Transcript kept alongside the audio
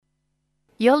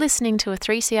You're listening to a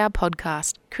 3CR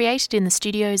podcast created in the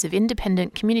studios of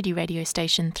independent community radio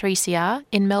station 3CR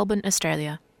in Melbourne,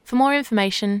 Australia. For more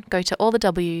information, go to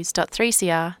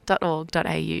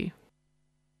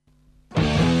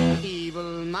allthews.3cr.org.au.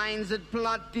 Evil minds that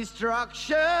plot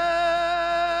destruction,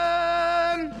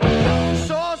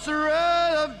 sorcerer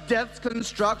of death's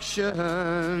construction,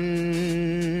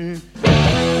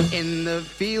 in the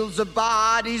fields of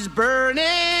bodies burning,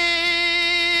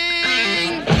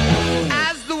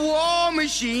 as the war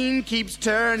machine keeps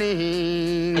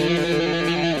turning,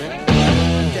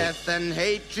 death and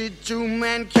hatred to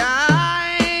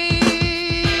mankind,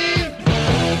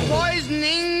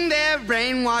 poisoning their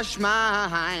brainwashed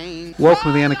mind.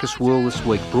 Welcome to the Anarchist World This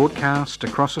Week, broadcast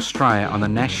across Australia on the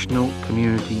National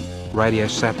Community Radio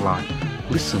Satellite.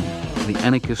 Listen to the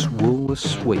Anarchist World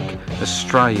This Week,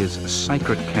 Australia's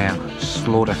sacred cow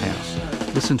slaughterhouse.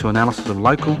 Listen to analysis of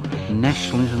local,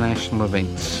 national, international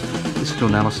events. Listen to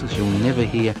analysis you'll never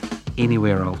hear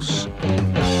anywhere else.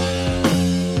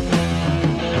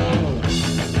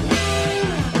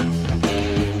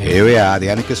 Here we are, the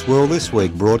Anarchist World This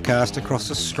Week, broadcast across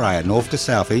Australia, north to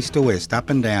south, east to west, up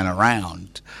and down,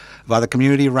 around, via the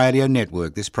Community Radio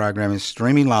Network. This program is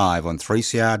streaming live on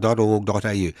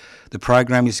 3cr.org.au. The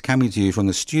program is coming to you from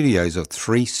the studios of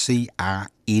 3CR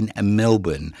in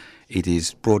Melbourne. It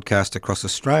is broadcast across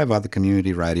Australia via the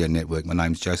Community Radio Network. My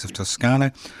name's Joseph Toscano.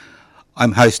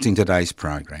 I'm hosting today's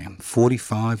program.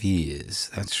 45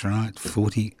 years, that's right,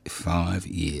 45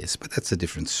 years. But that's a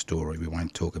different story we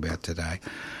won't talk about today.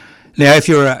 Now, if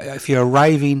you're a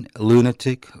raving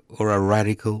lunatic or a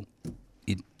radical,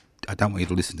 I don't want you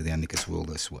to listen to the Anarchist World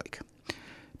This Week.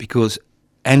 Because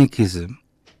anarchism,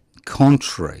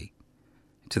 contrary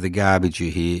to the garbage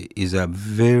you hear, is a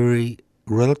very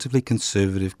relatively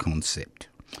conservative concept.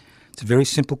 It's a very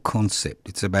simple concept.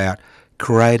 It's about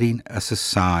creating a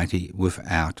society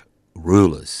without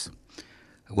rulers.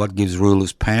 What gives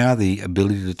rulers power? The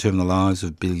ability to determine the lives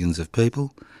of billions of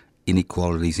people,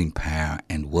 inequalities in power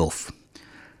and wealth.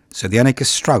 So the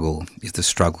anarchist struggle is the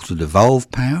struggle to devolve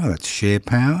power, that's share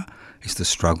power. It's the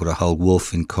struggle to hold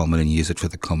wealth in common and use it for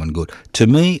the common good. To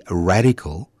me, a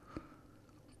radical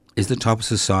is the type of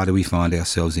society we find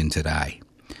ourselves in today,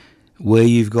 where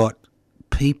you've got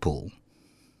people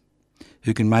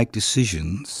who can make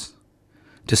decisions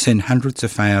to send hundreds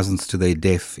of thousands to their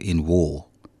death in war,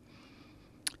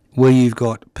 where you've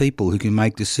got people who can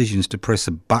make decisions to press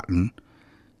a button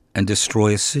and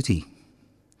destroy a city,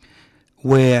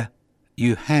 where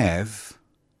you have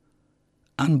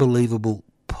unbelievable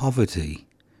poverty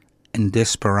and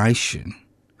desperation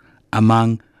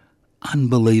among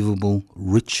unbelievable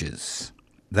riches.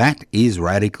 That is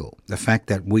radical. The fact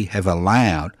that we have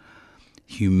allowed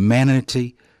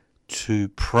humanity to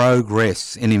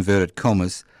progress, in inverted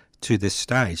commas, to this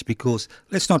stage. Because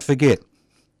let's not forget,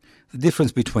 the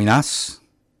difference between us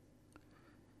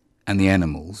and the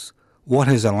animals, what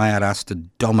has allowed us to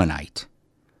dominate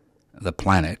the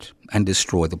planet and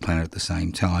destroy the planet at the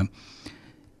same time,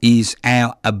 is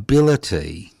our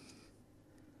ability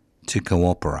to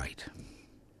cooperate.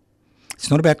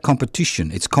 It's not about competition.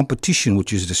 It's competition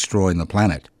which is destroying the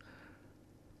planet.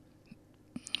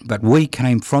 But we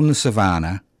came from the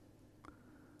savannah,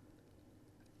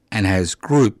 and as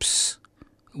groups,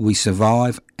 we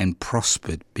survived and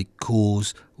prospered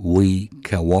because we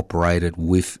cooperated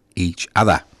with each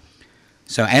other.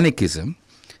 So anarchism,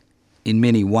 in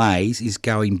many ways, is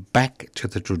going back to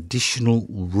the traditional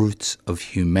roots of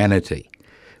humanity,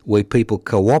 where people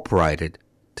cooperated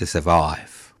to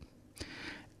survive.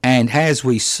 And as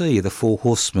we see the four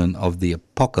horsemen of the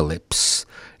apocalypse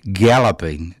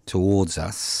galloping towards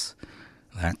us,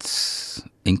 that's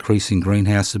increasing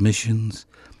greenhouse emissions,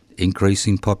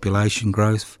 increasing population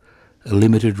growth,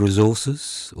 limited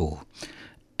resources,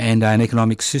 and an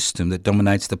economic system that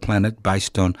dominates the planet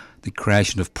based on the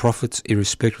creation of profits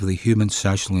irrespective of the human,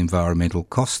 social, and environmental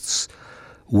costs,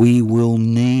 we will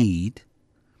need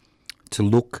to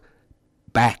look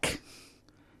back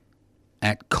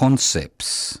at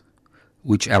concepts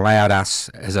which allowed us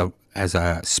as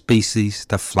a species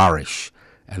to flourish,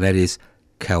 and that is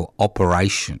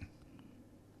cooperation,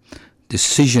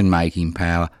 decision-making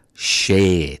power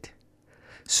shared,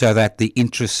 so that the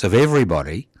interests of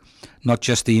everybody, not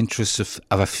just the interests of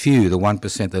a few, the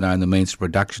 1% that own the means of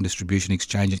production, distribution,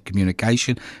 exchange and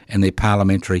communication, and their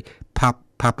parliamentary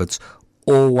puppets,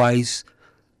 always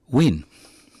win.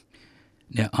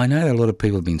 Now, I know a lot of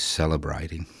people have been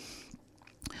celebrating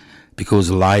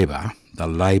because Labor, the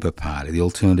Labor Party, the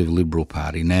Alternative Liberal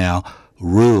Party, now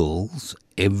rules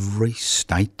every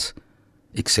state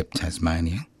except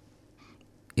Tasmania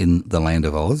in the land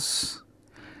of Oz,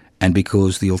 and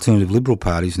because the Alternative Liberal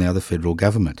Party is now the federal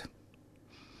government.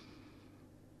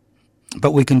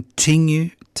 But we continue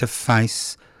to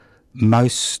face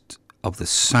most of the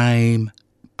same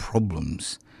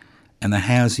problems, and the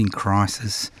housing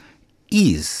crisis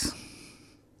is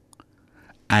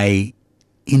an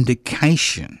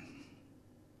indication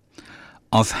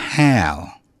of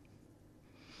how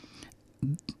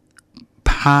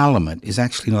Parliament is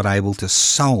actually not able to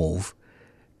solve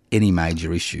any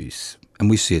major issues. And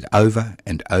we see it over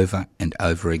and over and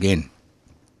over again.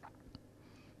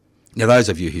 Now, those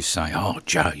of you who say, oh,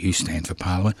 Joe, you stand for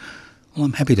Parliament, well,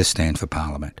 I'm happy to stand for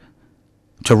Parliament,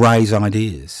 to raise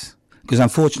ideas. Because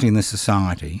unfortunately in this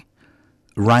society,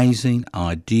 raising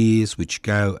ideas which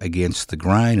go against the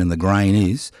grain, and the grain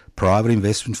is private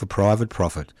investment for private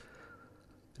profit,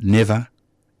 never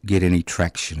get any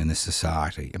traction in this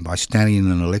society. And by standing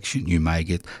in an election, you may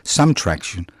get some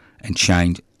traction and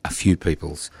change a few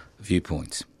people's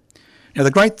viewpoints. Now,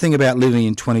 the great thing about living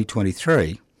in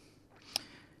 2023,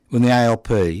 when the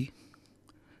ALP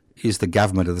is the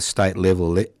government of the state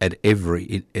level at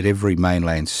every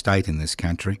mainland state in this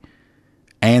country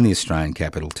and the Australian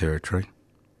Capital Territory,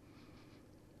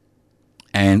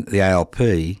 and the ALP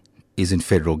is in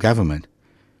federal government,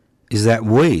 is that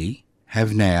we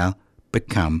have now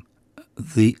become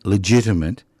the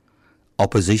legitimate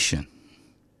opposition.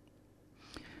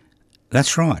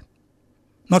 That's right.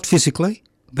 Not physically,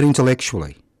 but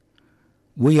intellectually.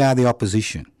 We are the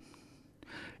opposition.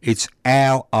 It's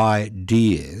our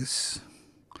ideas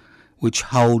which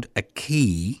hold a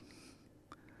key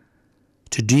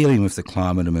to dealing with the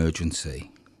climate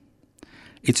emergency.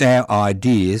 It's our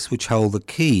ideas which hold the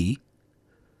key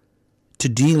to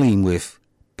dealing with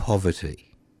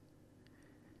poverty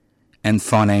and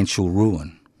financial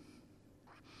ruin.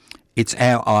 It's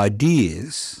our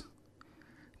ideas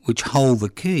which hold the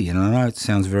key, and I know it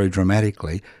sounds very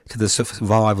dramatically, to the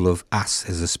survival of us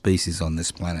as a species on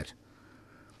this planet.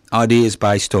 Ideas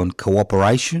based on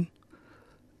cooperation,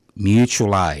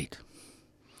 mutual aid,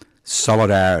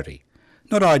 solidarity.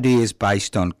 Not ideas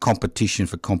based on competition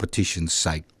for competition's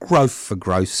sake, growth for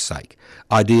growth's sake.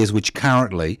 Ideas which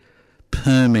currently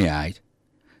permeate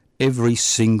every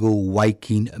single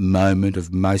waking moment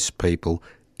of most people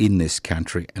in this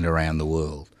country and around the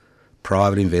world.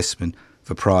 Private investment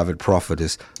for private profit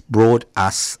has brought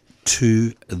us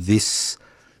to this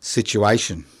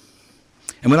situation.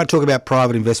 And when I talk about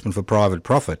private investment for private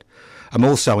profit, I'm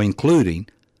also including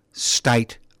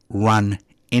state-run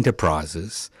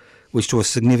enterprises, which to a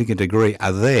significant degree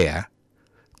are there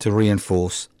to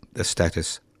reinforce the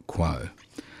status quo.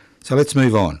 So let's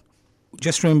move on.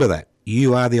 Just remember that.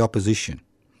 You are the opposition.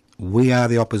 We are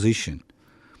the opposition.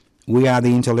 We are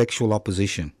the intellectual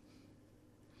opposition.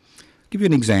 I'll give you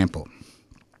an example.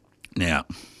 Now,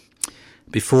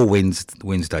 before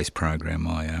Wednesday's program,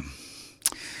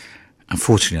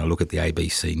 unfortunately I look at the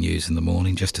ABC News in the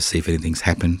morning just to see if anything's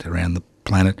happened around the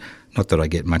planet. Not that I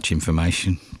get much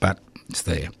information, but it's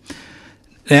there.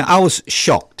 Now, I was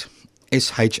shocked.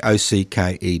 shocked.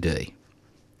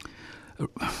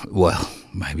 Well,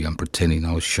 maybe I'm pretending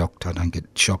I was shocked. I don't get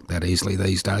shocked that easily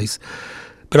these days.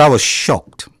 But I was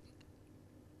shocked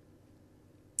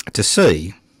to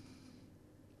see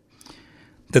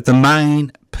that the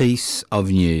main piece of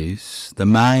news, the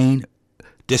main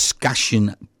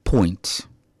discussion point,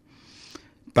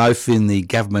 both in the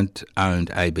government-owned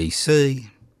ABC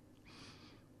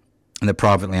and the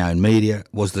privately owned media,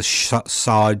 was the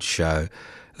sideshow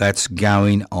that's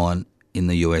going on in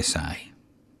the USA.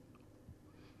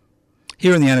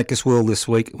 Here in the anarchist world this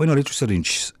week, we're not interested in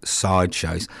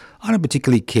sideshows. I don't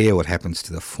particularly care what happens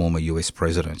to the former US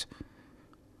president.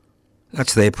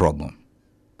 That's their problem.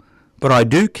 But I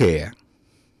do care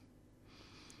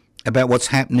about what's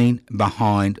happening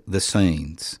behind the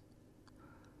scenes.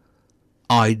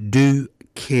 I do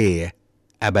care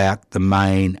about the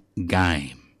main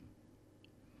game.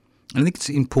 I think it's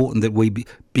important that we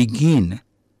begin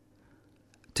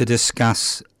to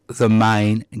discuss the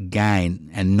main game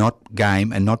and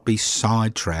not be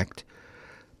sidetracked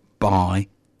by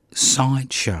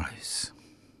sideshows.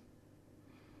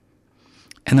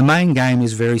 And the main game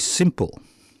is very simple.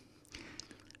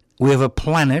 We have a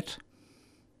planet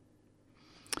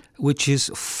which is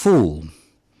full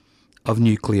of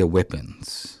nuclear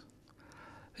weapons.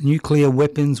 Nuclear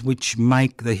weapons which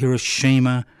make the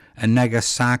Hiroshima and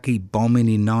Nagasaki bombing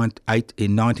in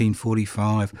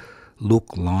 1945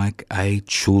 look like a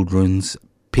children's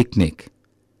picnic.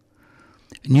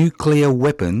 Nuclear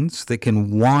weapons that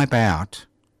can wipe out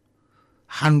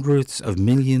hundreds of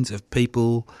millions of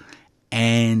people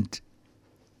and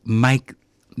make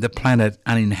the planet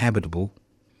uninhabitable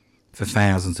for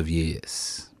thousands of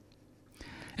years.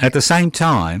 And at the same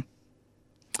time,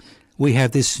 we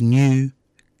have this new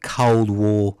Cold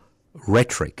War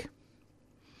rhetoric.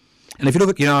 And if you look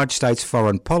at United States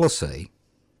foreign policy,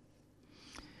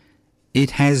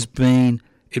 it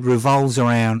revolves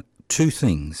around two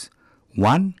things.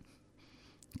 One,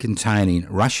 containing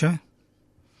Russia,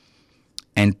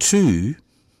 and two,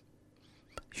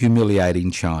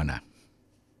 humiliating China.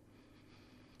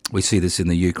 We see this in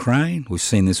the Ukraine. We've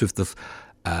seen this with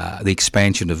the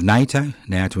expansion of NATO,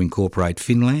 now to incorporate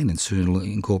Finland and soon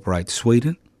incorporate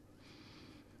Sweden.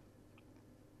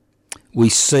 We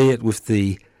see it with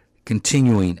the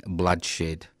continuing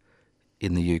bloodshed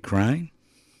in the Ukraine.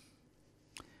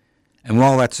 And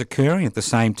while that's occurring, at the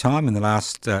same time, in the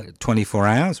last 24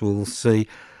 hours, we'll see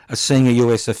a senior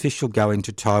US official go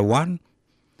into Taiwan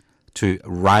to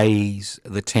raise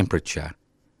the temperature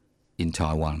in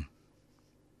Taiwan.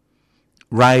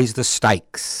 Raise the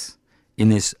stakes in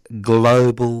this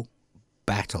global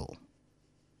battle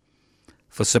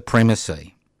for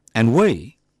supremacy. And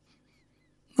we,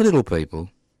 the little people,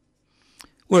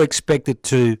 were expected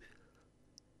to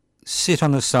sit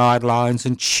on the sidelines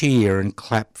and cheer and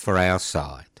clap for our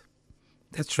side.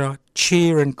 That's right,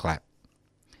 cheer and clap.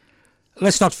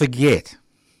 Let's not forget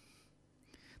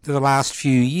that the last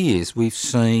few years we've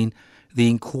seen the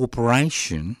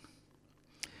incorporation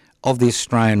of the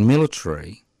Australian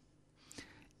military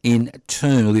in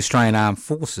terms, or the Australian Armed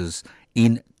Forces,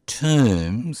 in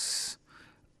terms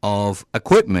of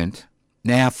equipment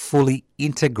now fully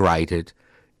integrated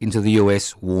into the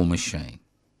US war machine.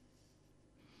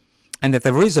 And that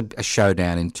there is a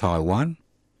showdown in Taiwan,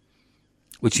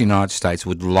 which the United States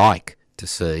would like to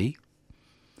see,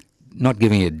 not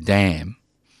giving a damn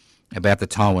about the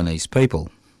Taiwanese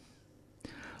people.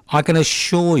 I can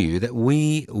assure you that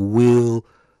we will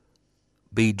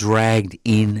be dragged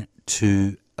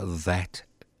into that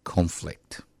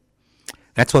conflict.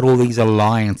 That's what all these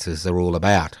alliances are all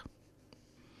about.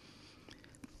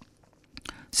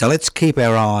 So let's keep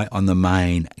our eye on the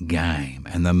main game.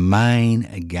 And the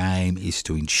main game is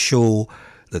to ensure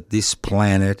that this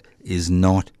planet is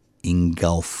not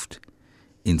engulfed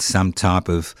in some type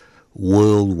of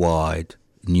worldwide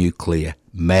nuclear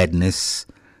madness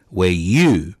where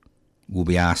you will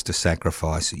be asked to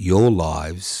sacrifice your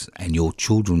lives and your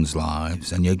children's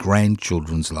lives and your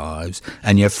grandchildren's lives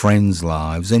and your friends'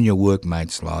 lives and your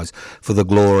workmates' lives for the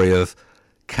glory of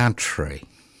country.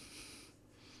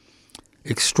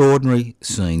 Extraordinary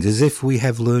scenes, as if we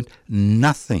have learnt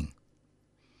nothing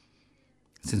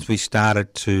since we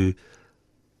started to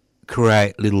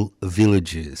create little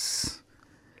villages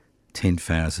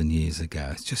 10,000 years ago.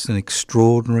 It's just an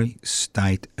extraordinary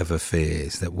state of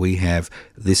affairs that we have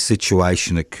this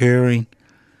situation occurring,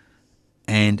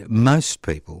 and most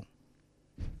people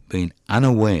being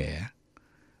unaware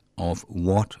of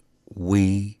what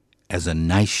we as a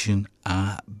nation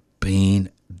are being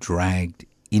dragged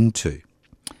into.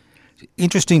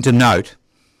 Interesting to note,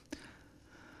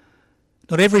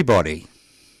 not everybody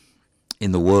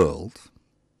in the world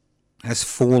has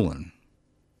fallen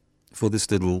for this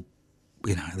little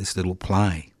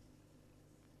play.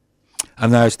 I've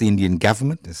noticed the Indian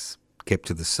government has kept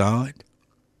to the side.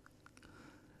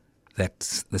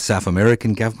 That the South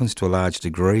American governments, to a large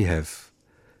degree, have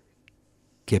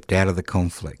kept out of the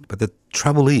conflict. But the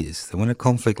trouble is that when a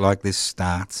conflict like this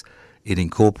starts, it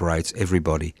incorporates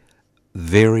everybody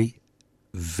very,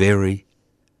 very,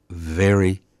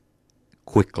 very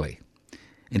quickly.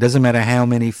 It doesn't matter how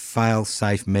many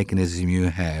fail-safe mechanisms you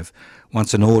have.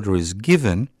 Once an order is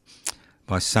given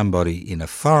by somebody in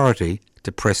authority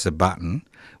to press a button,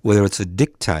 whether it's a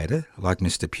dictator like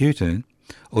Mr. Putin,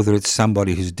 or whether it's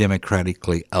somebody who's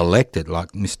democratically elected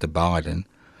like Mr. Biden,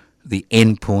 the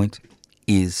end point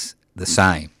is the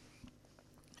same.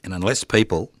 And unless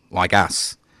people like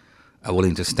us are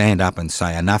willing to stand up and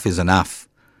say enough is enough,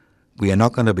 we are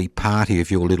not going to be party of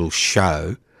your little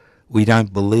show. We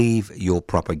don't believe your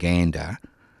propaganda.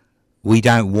 We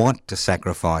don't want to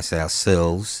sacrifice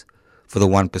ourselves for the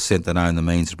 1% that own the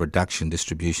means of production,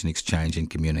 distribution, exchange and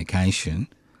communication.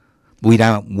 We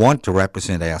don't want to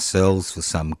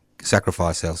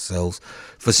sacrifice ourselves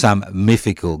for some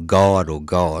mythical god or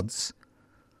gods.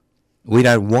 We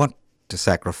don't want to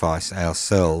sacrifice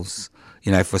ourselves,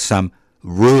 for some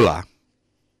ruler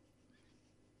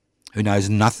who knows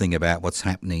nothing about what's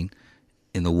happening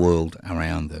in the world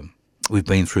around them. We've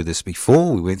been through this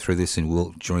before. We went through this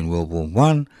during World War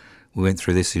I. We went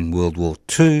through this in World War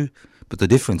II. But the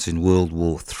difference in World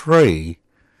War III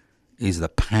is the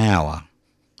power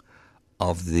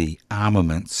of the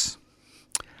armaments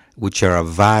which are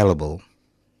available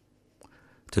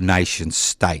to nation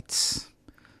states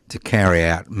to carry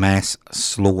out mass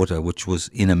slaughter, which was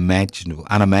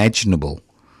unimaginable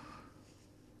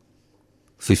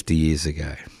 50 years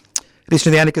ago.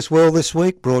 Listen to the Anarchist World this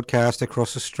week, broadcast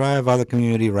across Australia via the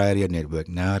Community Radio Network.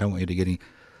 No, I don't want you to get any...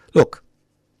 Look,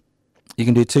 you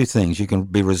can do two things. You can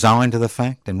be resigned to the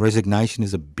fact, and resignation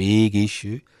is a big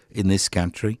issue in this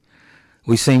country.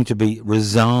 We seem to be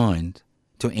resigned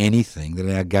to anything that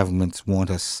our governments want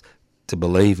us to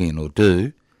believe in or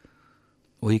do,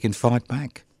 or you can fight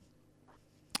back.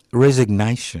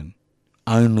 Resignation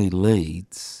only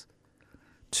leads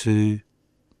to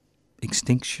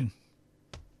extinction.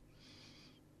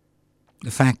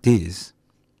 The fact is,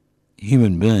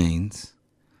 human beings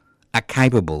are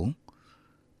capable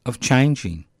of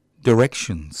changing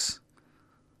directions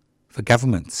for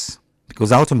governments,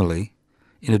 because ultimately,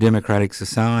 in a democratic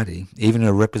society, even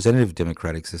a representative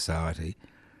democratic society,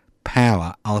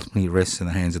 power ultimately rests in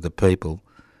the hands of the people,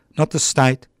 not the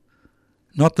state,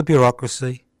 not the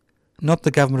bureaucracy, not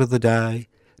the government of the day,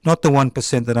 not the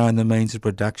 1% that own the means of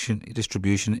production,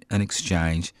 distribution and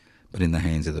exchange, but in the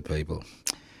hands of the people.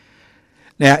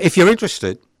 Now, if you're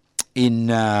interested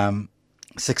in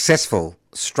successful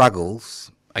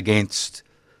struggles against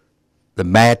the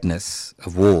madness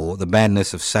of war, the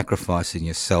madness of sacrificing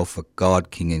yourself for God,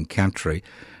 King and country,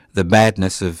 the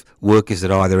madness of workers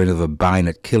at either end of a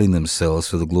bayonet killing themselves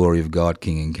for the glory of God,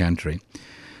 King and country,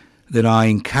 then I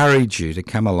encourage you to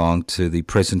come along to the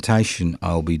presentation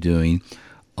I'll be doing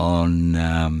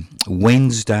on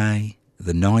Wednesday,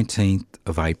 the 19th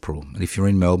of April. And if you're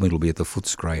in Melbourne, it'll be at the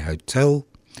Footscray Hotel,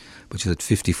 which is at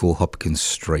 54 Hopkins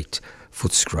Street,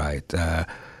 Footscray.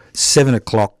 7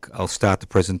 o'clock I'll start the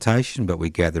presentation, but we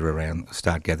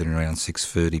start gathering around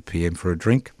 6:30 p.m. for a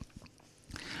drink.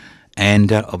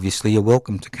 And obviously you're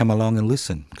welcome to come along and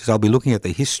listen, because I'll be looking at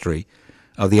the history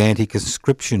of the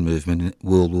anti-conscription movement in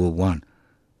World War One.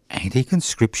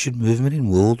 Anti-conscription movement in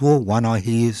World War One, I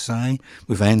hear you saying,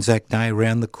 with Anzac Day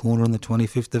around the corner on the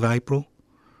 25th of April?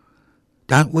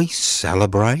 Don't we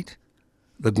celebrate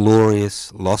the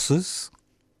glorious losses?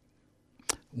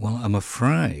 Well, I'm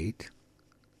afraid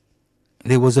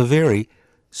there was a very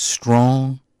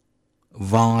strong,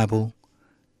 viable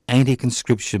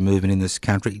anti-conscription movement in this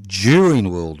country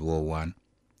during World War One,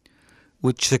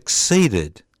 which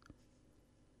succeeded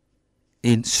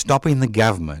in stopping the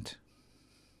government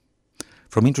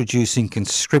from introducing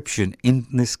conscription in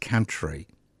this country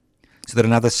so that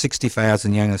another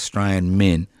 60,000 young Australian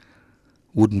men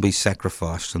wouldn't be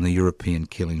sacrificed on the European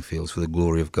killing fields for the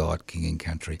glory of God, King and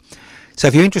country. So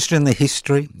if you're interested in the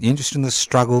history, you're interested in the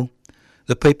struggle,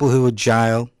 the people who were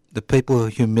jailed, the people who were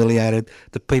humiliated,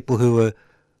 the people who were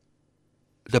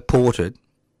deported,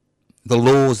 the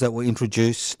laws that were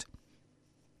introduced,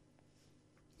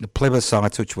 the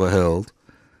plebiscites which were held,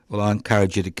 well, I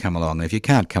encourage you to come along. And if you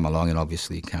can't come along, and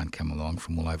obviously you can't come along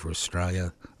from all over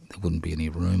Australia, there wouldn't be any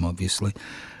room, obviously,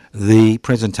 the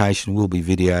presentation will be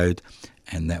videoed,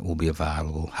 and that will be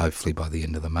available hopefully by the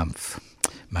end of the month.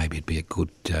 Maybe it'd be a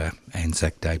good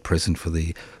Anzac Day present for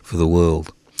the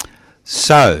world.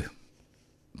 So,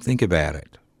 think about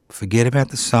it. Forget about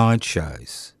the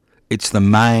sideshows. It's the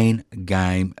main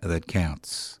game that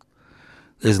counts.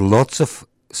 There's lots of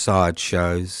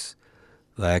sideshows.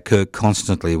 They occur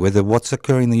constantly, whether what's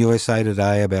occurring in the USA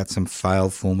today about some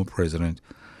failed former president,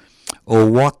 or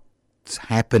what's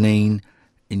happening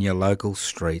in your local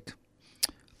street,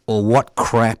 or what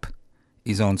crap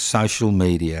is on social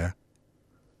media,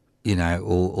 you know,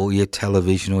 or your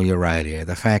television or your radio.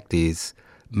 The fact is,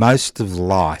 most of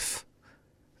life,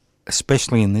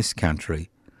 especially in this country,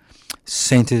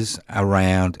 centres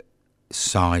around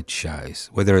sideshows,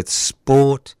 whether it's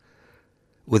sport,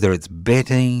 whether it's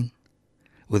betting,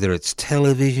 whether it's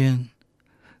television,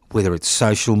 whether it's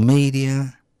social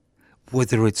media,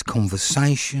 whether it's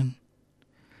conversation.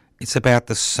 It's about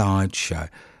the sideshow.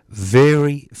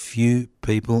 Very few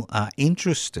people are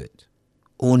interested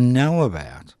or know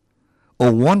about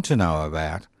or want to know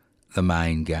about the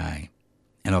main game.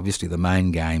 And obviously the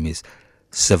main game is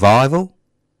survival,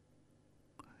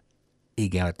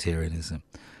 egalitarianism.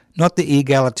 Not the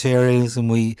egalitarianism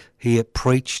we hear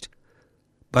preached,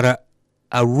 but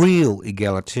a real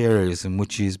egalitarianism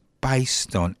which is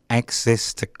based on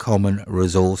access to common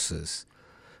resources,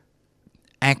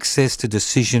 access to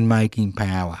decision-making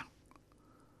power.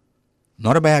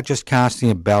 Not about just casting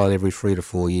a ballot every 3 to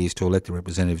 4 years to elect a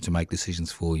representative to make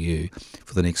decisions for you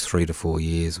for the next 3 to 4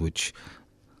 years, which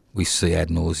we see ad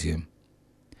nauseum.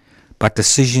 But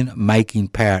decision-making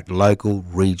power at local,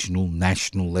 regional,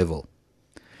 national level.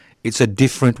 It's a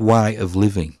different way of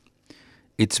living.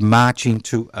 It's marching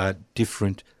to a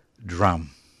different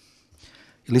drum.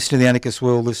 You listen to The Anarchist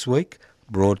World this week,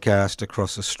 broadcast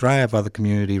across Australia by the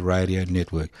Community Radio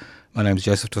Network. My name is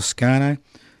Joseph Toscano.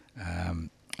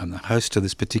 I'm the host of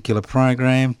this particular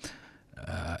program.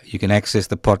 You can access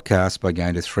the podcast by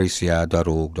going to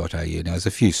 3cr.org.au. Now, there's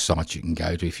a few sites you can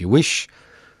go to if you wish.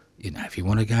 If you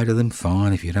want to go to them,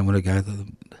 fine. If you don't want to go to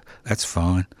them, that's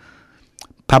fine.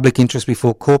 Public interest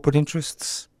before corporate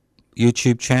interests.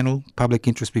 YouTube channel, public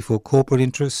interest before corporate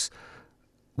interests.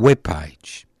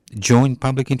 Webpage, join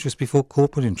public interest before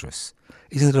corporate interests.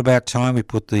 Isn't it about time we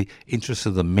put the interests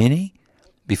of the many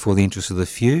before the interests of the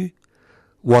few?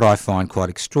 What I find quite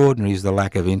extraordinary is the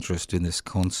lack of interest in this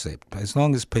concept. As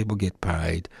long as people get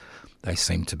paid, they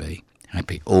seem to be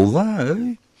happy.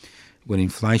 Although, when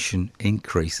inflation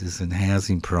increases and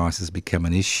housing prices become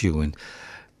an issue and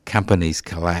companies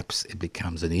collapse, it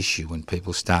becomes an issue when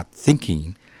people start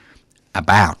thinking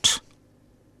about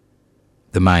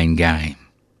the main game,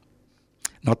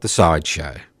 not the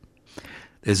sideshow.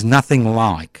 There's nothing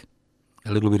like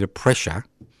a little bit of pressure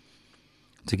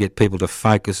to get people to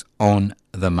focus on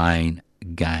the main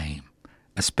game,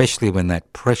 especially when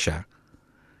that pressure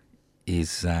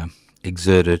is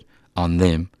exerted on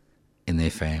them in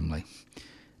their family.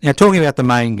 Now, talking about the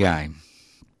main game,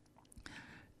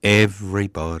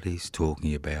 everybody's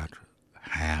talking about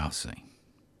housing.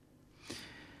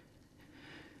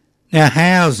 Now,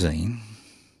 housing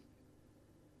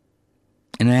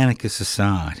in an anarchist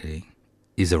society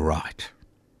is a right.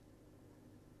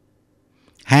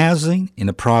 Housing in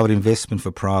a private investment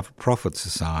for private profit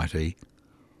society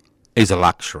is a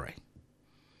luxury.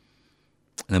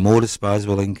 The more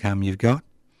disposable income you've got,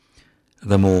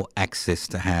 the more access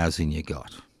to housing you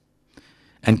got.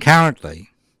 And currently,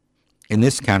 in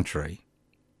this country,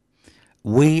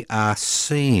 we are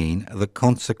seeing the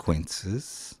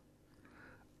consequences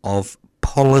of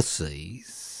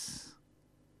policies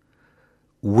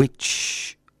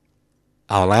which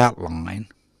I'll outline,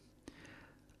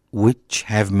 which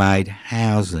have made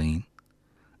housing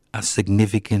a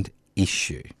significant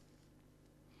issue.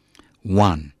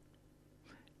 1.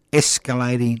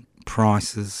 Escalating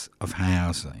prices of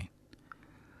housing.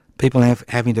 People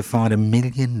having to find $1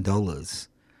 million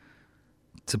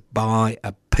to buy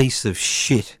a piece of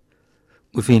shit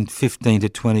within 15 to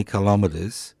 20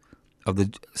 kilometres of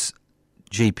the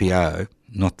GPO,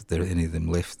 not that there are any of them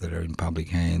left that are in public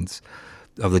hands,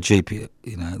 of the GPO,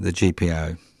 the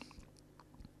GPO.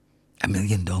 $1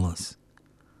 million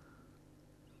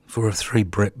for a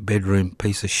 3-bedroom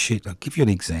piece of shit. I'll give you an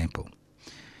example.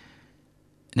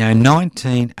 Now, in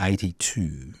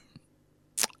 1982,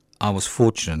 I was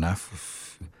fortunate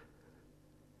enough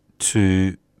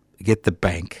to get the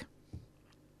bank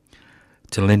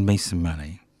to lend me some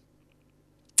money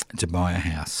to buy a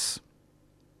house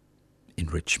in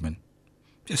Richmond.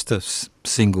 Just a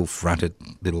single-fronted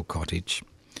little cottage.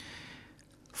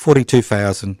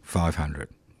 $42,500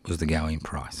 was the going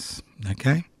price,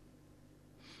 okay?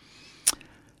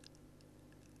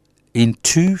 In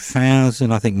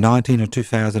 2019 or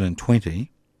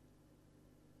 2020,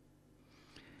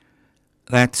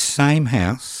 that same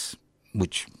house,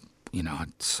 which,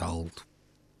 I'd sold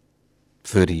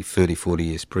 40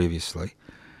 years previously,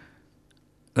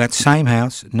 that same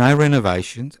house, no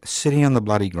renovations, sitting on the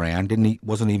bloody ground,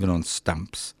 wasn't even on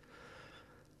stumps,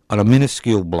 on a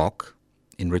minuscule block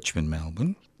in Richmond,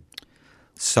 Melbourne,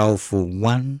 sold for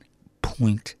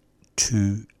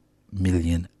 $1.2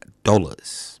 million.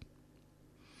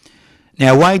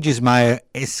 Now, wages may have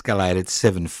escalated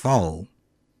sevenfold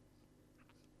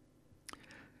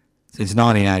since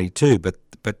 1982, but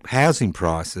housing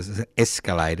prices have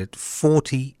escalated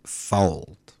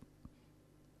 40-fold.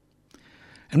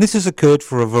 And this has occurred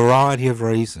for a variety of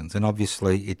reasons, and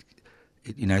obviously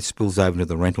it spills over into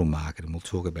the rental market, and we'll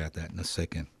talk about that in a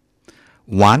second.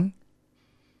 1,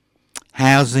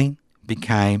 housing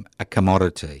became a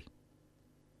commodity.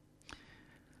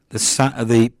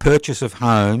 The purchase of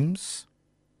homes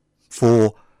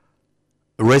for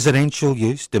residential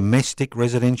use, domestic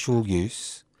residential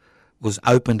use, was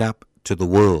opened up to the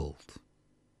world.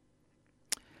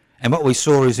 And what we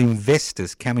saw is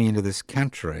investors coming into this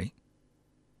country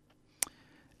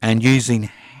and using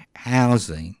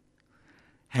housing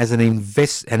as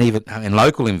and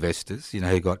local investors,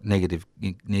 who got negative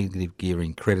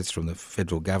gearing credits from the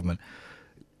federal government,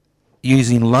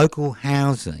 using local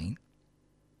housing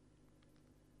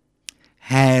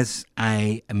has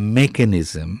a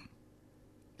mechanism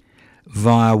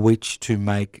via which to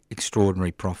make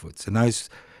extraordinary profits, and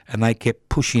they kept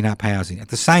pushing up housing. At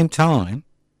the same time,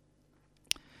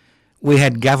 we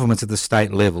had governments at the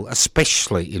state level,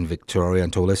 especially in Victoria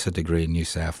and to a lesser degree in New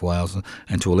South Wales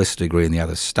and to a lesser degree in the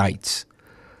other states,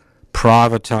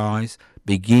 privatise,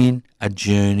 begin a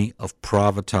journey of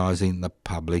privatising the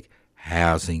public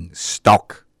housing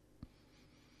stock.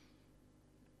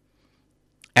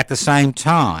 At the same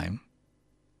time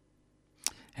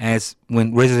as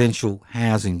when residential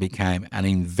housing became an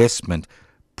investment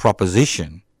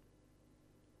proposition,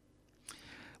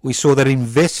 we saw that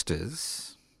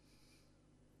investors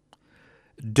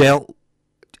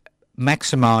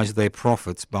maximised their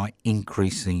profits by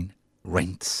increasing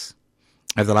rents.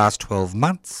 Over the last 12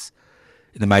 months,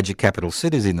 in the major capital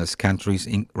cities in this country,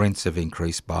 rents have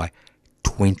increased by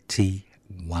 21%.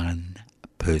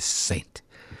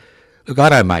 Look, I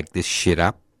don't make this shit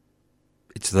up.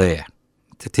 It's there.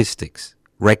 Statistics,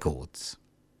 records.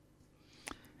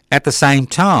 At the same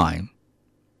time,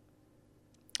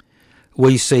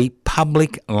 we see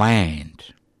public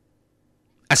land,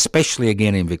 especially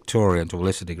again in Victoria and to a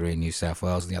lesser degree in New South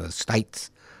Wales and the other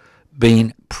states,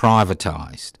 being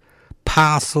privatised.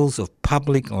 Parcels of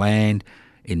public land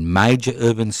in major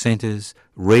urban centres,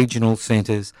 regional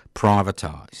centres,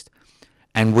 privatised.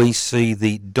 And we see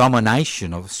the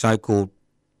domination of so-called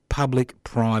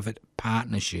public-private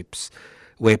partnerships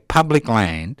where public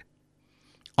land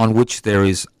on which there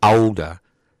is older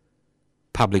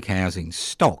public housing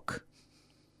stock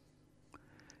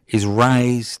is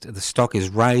raised, the stock is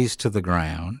raised to the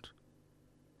ground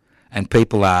and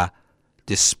people are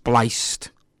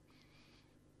displaced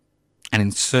and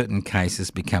in certain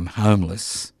cases become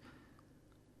homeless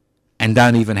and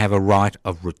don't even have a right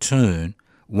of return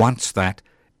once that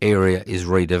area is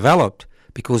redeveloped,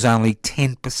 because only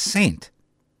 10%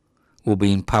 will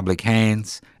be in public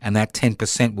hands and that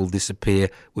 10% will disappear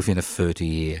within a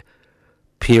 30-year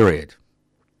period.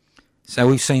 So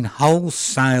we've seen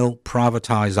wholesale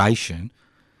privatisation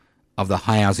of the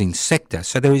housing sector.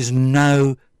 So there is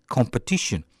no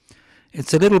competition.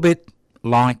 It's a little bit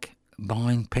like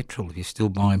buying petrol, if you're still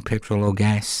buying petrol or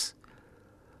gas.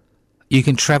 You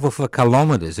can travel for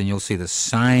kilometres and you'll see the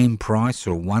same price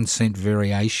or 1 cent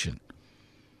variation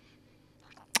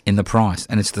in the price.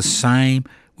 And it's the same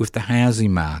with the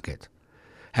housing market.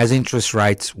 As interest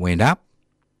rates went up,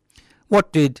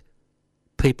 what did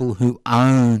people who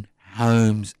own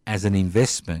homes as an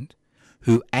investment,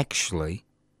 who actually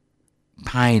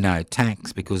pay no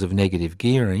tax because of negative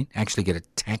gearing, actually get a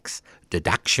tax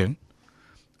deduction,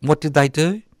 what did they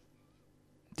do?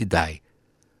 Did they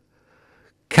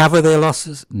cover their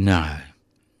losses? No.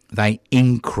 They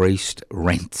increased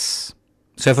rents.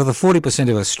 So for the 40%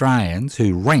 of Australians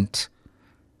who rent,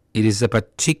 it is a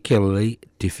particularly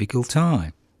difficult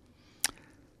time.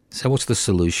 So what's the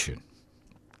solution?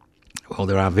 Well,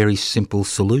 there are very simple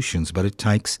solutions, but it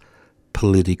takes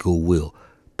political will.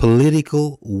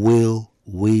 Political will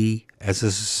we as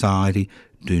a society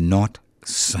do not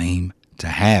seem to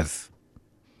have.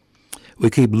 We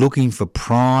keep looking for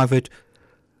private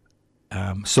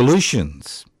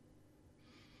solutions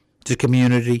to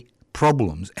community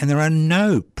problems, and there are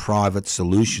no private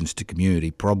solutions to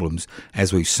community problems,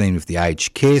 as we've seen with the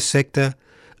aged care sector,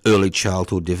 early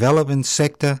childhood development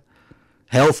sector,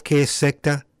 healthcare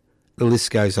sector, the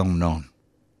list goes on and on.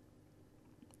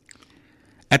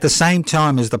 At the same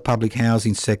time as the public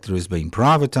housing sector is being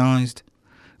privatised,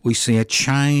 we see a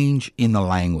change in the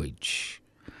language.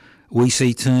 We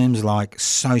see terms like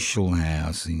social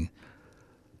housing,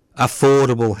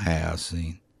 affordable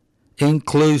housing,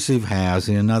 inclusive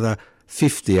housing, another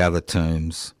 50 other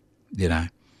terms,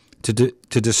 to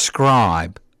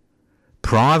describe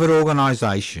private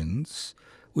organisations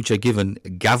which are given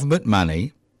government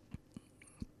money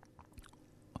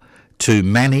to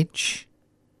manage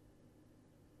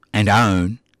and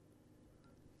own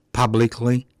public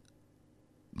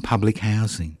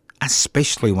housing,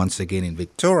 especially once again in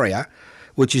Victoria,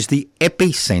 which is the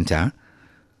epicentre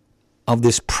of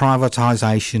this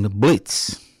privatisation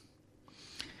blitz.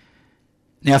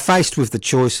 Now, faced with the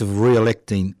choice of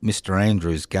re-electing Mr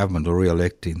Andrews' government or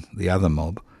re-electing the other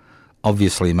mob,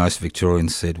 obviously most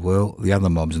Victorians said, well, the other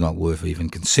mob's not worth even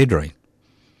considering.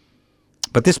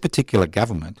 But this particular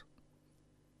government,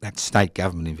 that state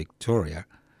government in Victoria,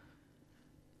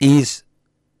 is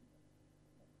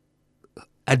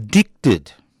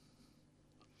addicted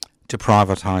to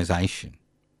privatisation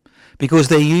because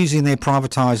they're using their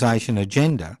privatisation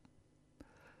agenda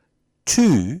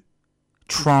to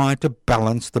try to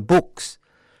balance the books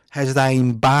as they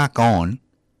embark on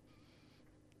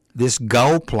this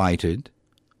gold-plated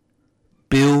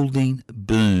building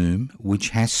boom which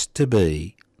has to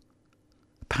be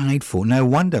paid for. No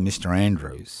wonder Mr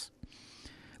Andrews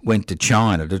went to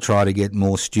China to try to get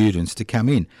more students to come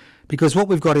in, because what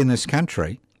we've got in this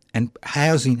country, and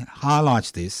housing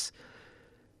highlights this,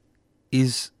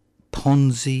 is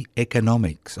Ponsy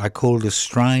economics. I call it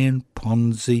Australian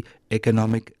Ponsy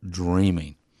economic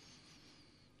dreaming.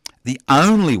 The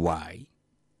only way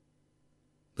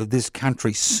that this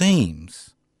country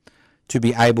seems to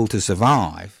be able to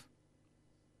survive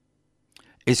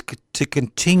is to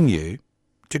continue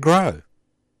to grow.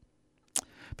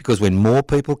 Because when more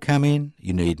people come in,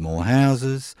 you need more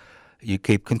houses, you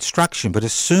keep construction. But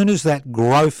as soon as that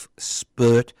growth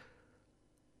spurt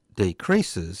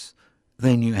decreases,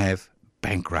 then you have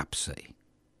bankruptcy.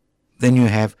 Then you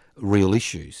have real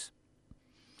issues.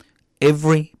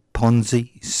 Every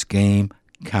Ponzi scheme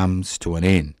comes to an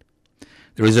end.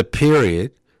 There is a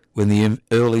period when the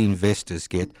early investors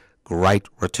get great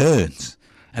returns,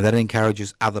 and that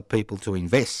encourages other people to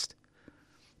invest.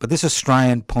 But this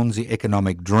Australian Ponzi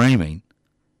economic dreaming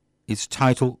is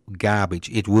total garbage.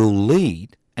 It will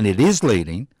lead, and it is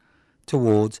leading,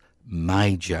 towards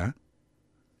major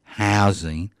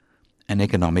housing and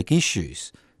economic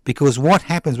issues. Because what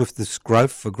happens with this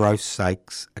growth for growth's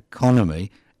sake's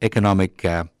economic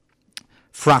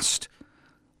thrust,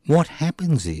 what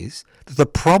happens is that the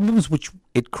problems which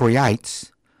it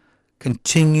creates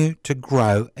continue to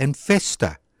grow and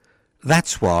fester.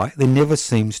 That's why there never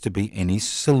seems to be any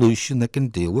solution that can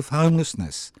deal with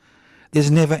homelessness.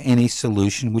 There's never any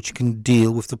solution which can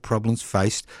deal with the problems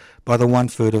faced by the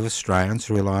 1/3 of Australians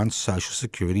who rely on social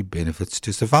security benefits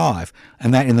to survive,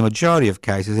 and that in the majority of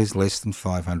cases is less than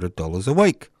 $500 a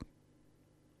week.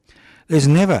 There's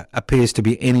never appears to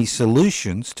be any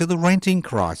solutions to the renting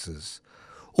crisis,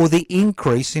 or the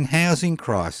increase in housing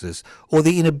crisis, or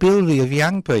the inability of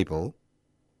young people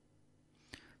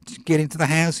to get into the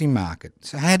housing market.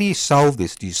 So how do you solve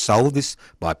this? Do you solve this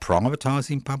by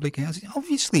privatising public housing?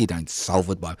 Obviously you don't solve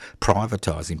it by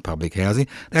privatising public housing.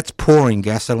 That's pouring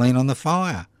gasoline on the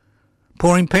fire,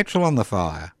 pouring petrol on the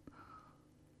fire.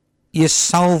 You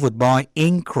solve it by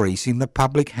increasing the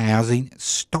public housing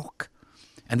stock.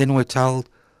 And then we're told,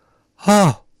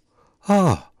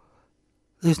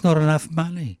 there's not enough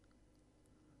money.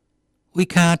 We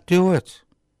can't do it.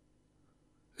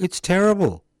 It's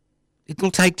terrible.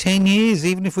 It'll take 10 years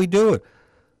even if we do it.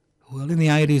 Well, in the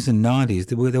 80s and 90s,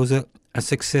 there was a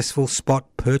successful spot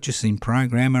purchasing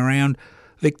program around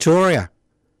Victoria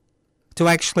to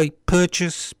actually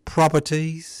purchase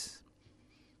properties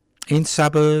in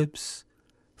suburbs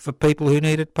for people who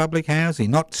needed public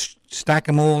housing, not stack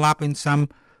them all up in some,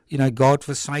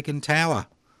 godforsaken tower.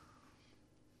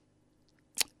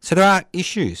 So there are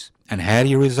issues. And how do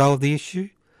you resolve the issue?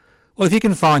 Well, if you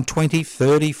can find 20,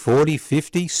 30, 40,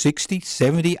 50, 60,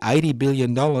 70, $80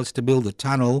 billion to build a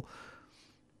tunnel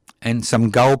and some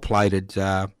gold-plated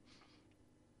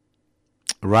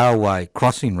railway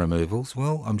crossing removals,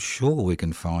 well, I'm sure we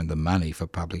can find the money for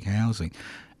public housing.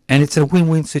 And it's a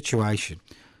win-win situation.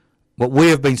 What we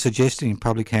have been suggesting in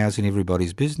Public Housing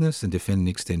Everybody's Business and Defend and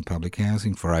Extend Public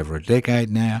Housing for over a decade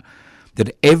now,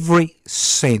 that every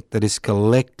cent that is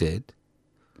collected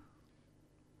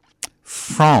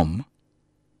from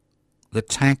the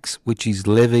tax which is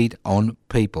levied on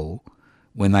people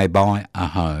when they buy a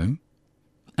home,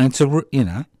 and it's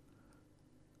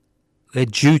their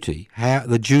duty,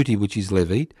 the duty which is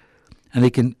levied, and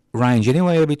it can range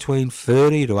anywhere between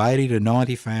 30 to 80 to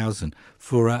 90,000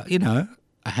 for a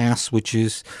house which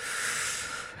is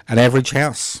an average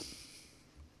house.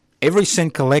 Every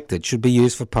cent collected should be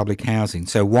used for public housing.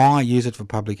 So why use it for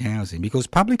public housing? Because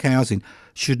public housing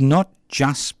should not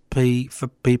just be for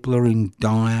people who are in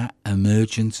dire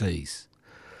emergencies.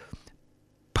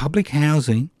 Public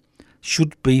housing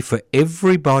should be for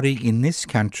everybody in this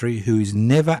country who is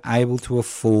never able to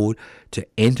afford to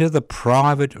enter the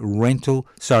private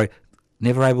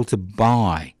never able to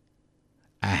buy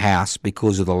a house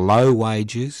because of the low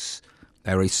wages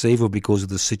they receive or because of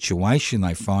the situation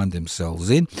they find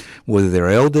themselves in, whether they're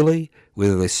elderly,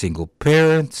 whether they're single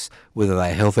parents, whether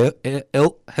they have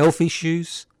health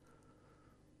issues.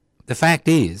 The fact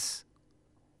is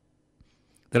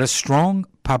that a strong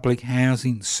public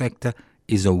housing sector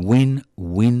is a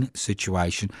win-win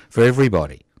situation for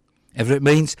everybody. If it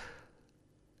means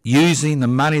using the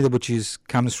money which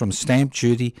comes from stamp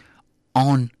duty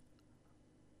on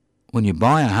when you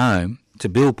buy a home to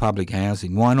build public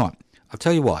housing, why not? I'll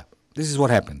tell you why. This is what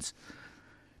happens.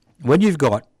 When you've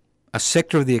got a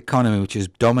sector of the economy which is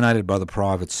dominated by the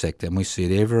private sector, and we see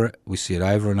it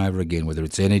over and over again, whether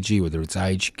it's energy, whether it's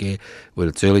aged care, whether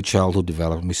it's early childhood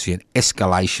development, we see an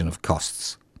escalation of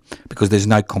costs because there's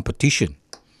no competition.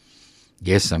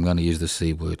 Yes, I'm going to use the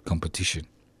C word, competition.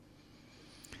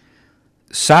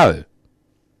 So,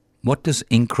 what does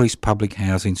increased public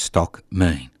housing stock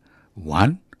mean?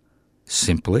 One,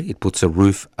 simply, it puts a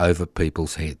roof over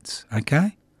people's heads,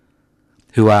 okay?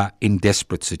 who are in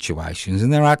desperate situations,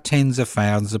 and there are tens of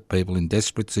thousands of people in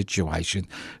desperate situations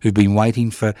who've been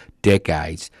waiting for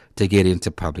decades to get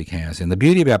into public housing. The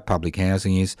beauty about public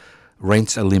housing is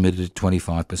rents are limited to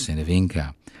 25% of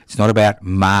income. It's not about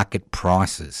market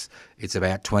prices. It's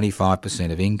about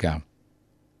 25% of income.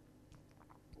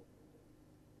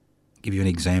 I'll give you an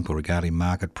example regarding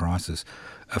market prices.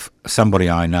 Of somebody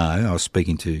I know, I was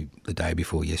speaking to the day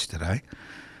before yesterday,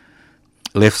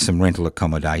 left some rental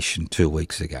accommodation 2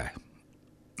 weeks ago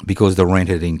because the rent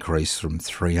had increased from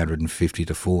 $350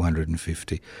 to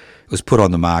 $450. It was put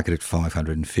on the market at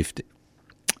 $550.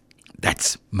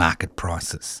 That's market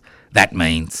prices. That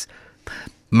means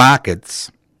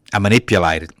markets are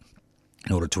manipulated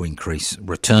in order to increase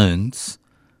returns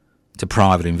to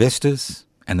private investors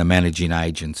and the managing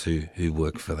agents who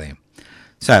work for them.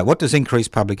 So what does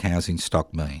increased public housing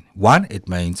stock mean? One, it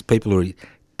means people who are in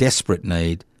desperate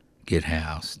need get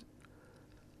housed.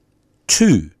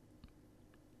 Two,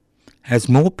 as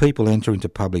more people enter into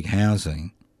public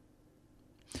housing,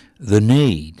 the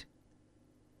need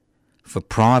for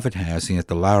private housing at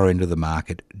the lower end of the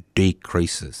market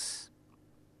decreases.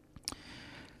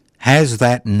 As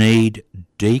that need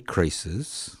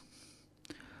decreases,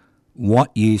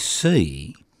 what you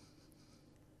see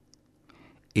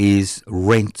is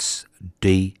rents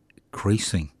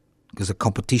decreasing because of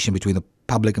competition between the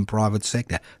public and private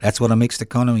sector. That's what a mixed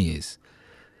economy is.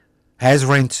 As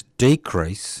rents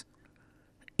decrease,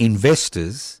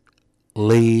 investors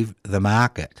leave the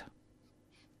market.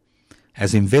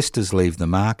 As investors leave the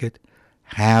market,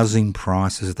 housing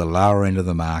prices at the lower end of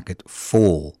the market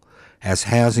fall. As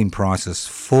housing prices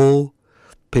fall,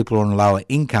 people on lower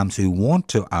incomes who want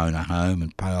to own a home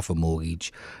and pay off a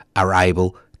mortgage are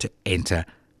able to enter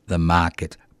the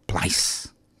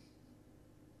marketplace.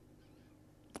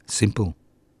 Simple.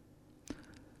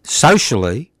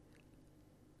 Socially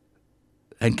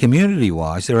and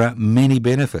community-wise, there are many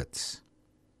benefits.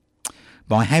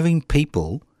 By having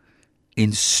people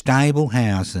in stable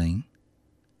housing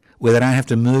where they don't have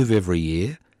to move every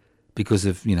year because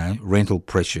of, rental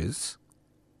pressures,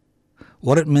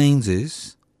 what it means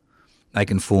is they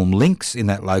can form links in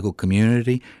that local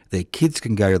community. Their kids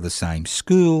can go to the same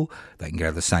school. They can go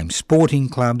to the same sporting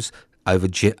clubs over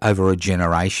a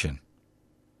generation.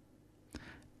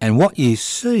 And what you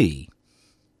see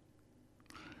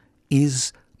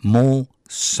is more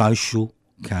social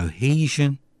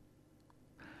cohesion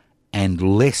and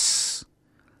less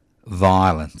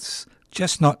violence.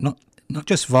 Not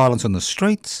just violence on the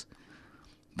streets,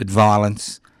 but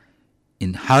violence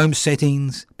in home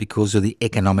settings because of the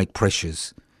economic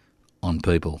pressures on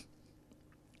people.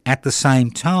 At the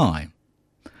same time,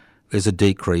 there's a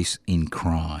decrease in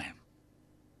crime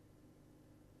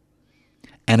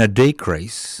and a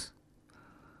decrease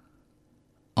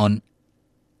on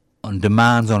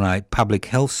demands on a public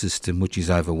health system which is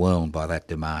overwhelmed by that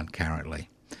demand currently.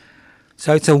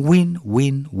 So it's a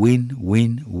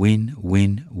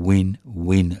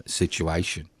win-win-win-win-win-win-win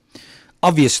situation.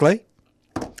 Obviously,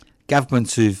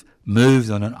 governments who've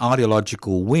moved on an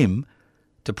ideological whim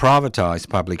to privatise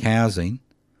public housing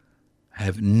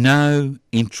have no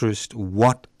interest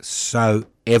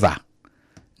whatsoever,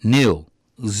 nil,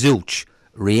 zilch,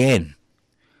 rien,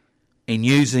 in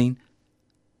using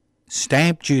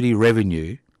stamp duty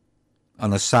revenue on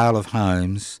the sale of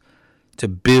homes to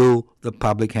build the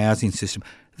public housing system.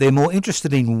 They're more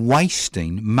interested in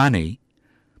wasting money,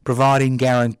 providing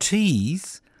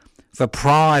guarantees for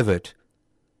private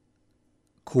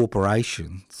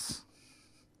corporations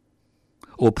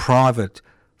or private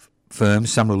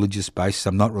firms, some religious-based,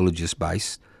 some not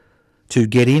religious-based, to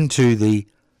get into the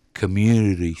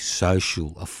community,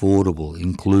 social, affordable,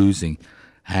 inclusive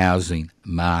housing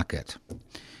market.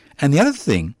 And the other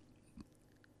thing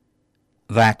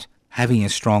that having a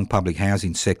strong public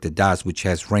housing sector does, which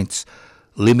has rents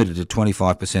limited to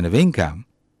 25% of income,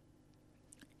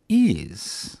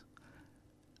 is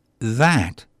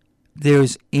that there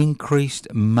is increased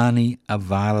money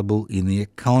available in the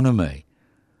economy.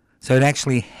 So it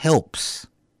actually helps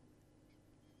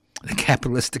the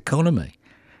capitalist economy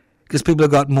because people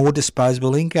have got more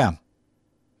disposable income.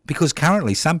 Because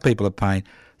currently some people are paying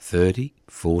 30,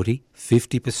 40,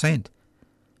 50%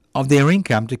 of their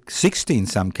income, to 60 in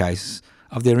some cases,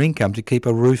 of their income to keep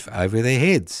a roof over their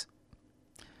heads.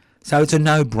 So it's a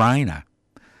no-brainer.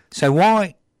 So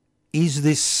why is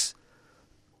this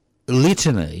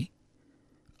litany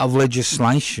of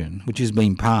legislation which has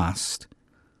been passed,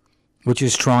 which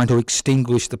is trying to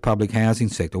extinguish the public housing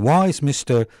sector? Why is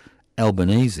Mr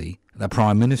Albanese, the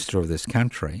Prime Minister of this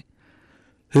country,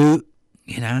 who,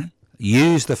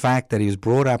 used the fact that he was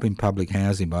brought up in public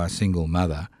housing by a single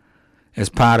mother as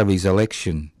part of his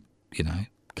election,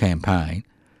 campaign,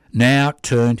 now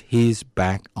turned his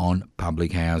back on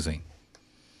public housing.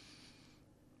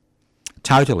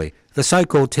 Totally. The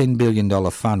so-called $10 billion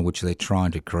fund which they're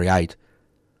trying to create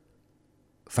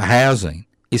for housing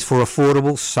is for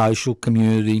affordable, social,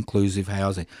 community, inclusive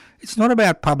housing. It's not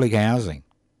about public housing.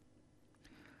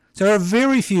 So there are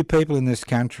very few people in this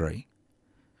country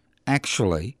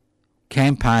actually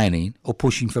campaigning or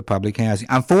pushing for public housing.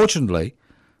 Unfortunately,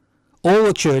 all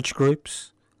the church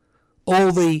groups,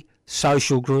 all the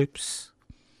social groups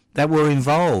that were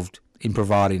involved in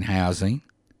providing housing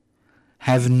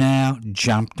have now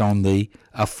jumped on the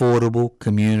affordable,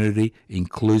 community,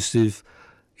 inclusive,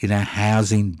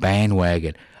 housing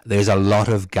bandwagon. There's a lot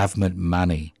of government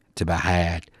money to be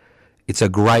had. It's a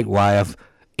great way of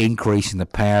increasing the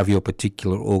power of your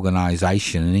particular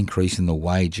organisation and increasing the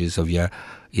wages of your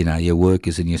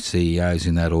workers and your CEOs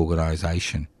in that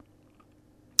organisation.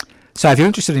 So if you're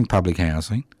interested in public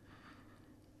housing,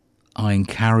 I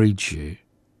encourage you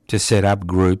to set up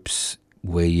groups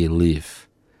where you live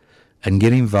and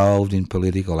get involved in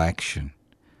political action.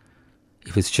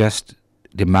 If it's just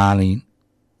demanding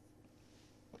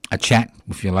a chat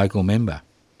with your local member.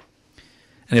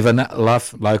 And if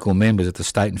enough local members at the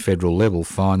state and federal level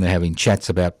find they're having chats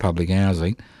about public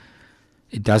housing,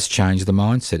 it does change the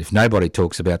mindset. If nobody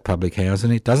talks about public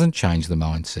housing, it doesn't change the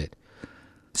mindset.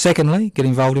 Secondly, get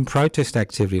involved in protest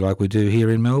activity like we do here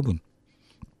in Melbourne.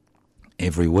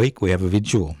 Every week we have a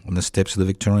vigil on the steps of the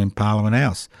Victorian Parliament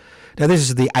House. Now this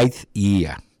is the 8th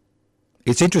year.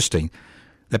 It's interesting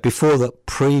that before the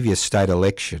previous state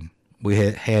election we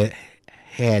had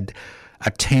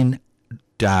a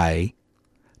 10-day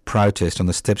protest on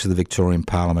the steps of the Victorian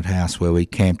Parliament House where we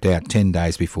camped out 10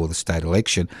 days before the state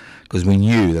election because we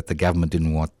knew that the government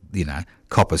didn't want,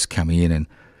 coppers coming in and,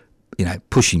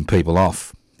 pushing people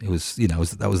off. It was,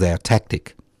 that was our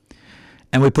tactic.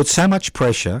 And we put so much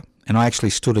pressure, and I actually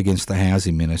stood against the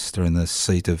housing minister in the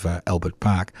seat of Albert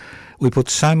Park. We put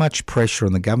so much pressure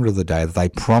on the government of the day that they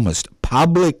promised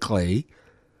publicly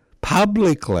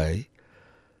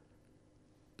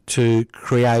to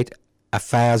create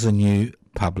 1,000 new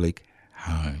public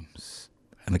homes.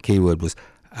 And the key word was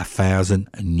 1,000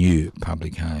 new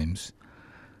public homes.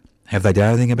 Have they done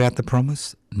anything about the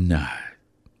promise? No.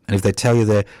 And if they tell you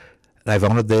they've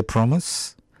honoured their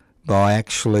promise by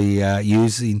actually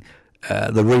using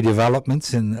the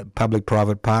redevelopments in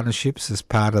public-private partnerships as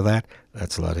part of that,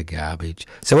 that's a lot of garbage.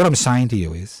 So what I'm saying to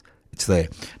you is, it's there.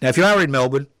 Now, if you are in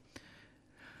Melbourne,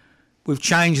 we've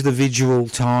changed the vigil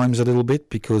times a little bit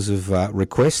because of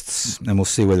requests, and we'll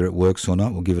see whether it works or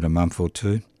not. We'll give it a month or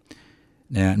two.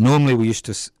 Now, normally we used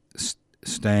to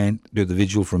do the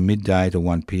vigil from midday to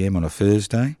 1 p.m. on a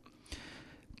Thursday,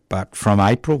 but from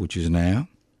April, which is now,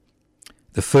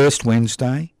 the first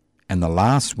Wednesday and the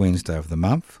last Wednesday of the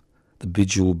month, the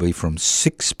vigil will be from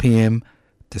 6 p.m.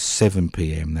 to 7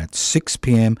 p.m. That's 6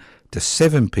 p.m. to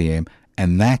 7 p.m,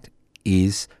 and that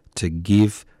is to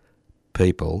give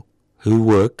people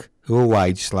who are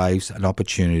wage slaves, an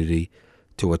opportunity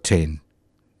to attend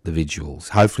the vigils.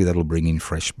 Hopefully that'll bring in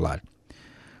fresh blood.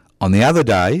 On the other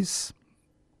days,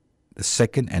 the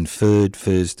second and third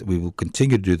Thursday, we will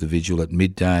continue to do the vigil at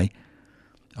midday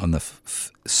on the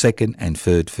second and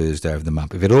third Thursday of the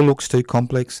month. If it all looks too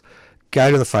complex,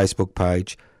 go to the Facebook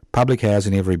page, Public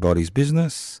Housing Everybody's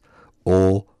Business,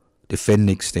 or Defend and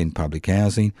Extend Public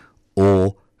Housing,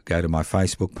 or go to my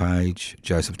Facebook page,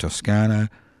 Joseph Toscano,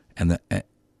 and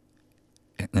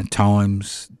the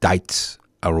times, dates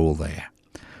are all there.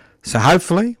 So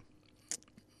hopefully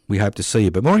we hope to see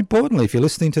you. But more importantly, if you're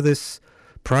listening to this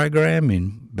program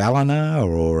in Ballina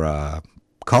or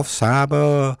Coffs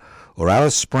Harbour or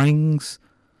Alice Springs,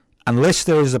 unless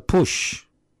there is a push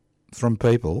from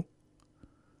people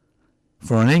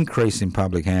for an increase in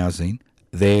public housing,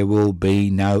 there will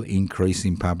be no increase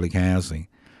in public housing.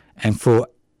 And for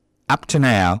up to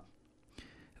now,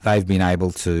 they've been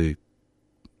able to,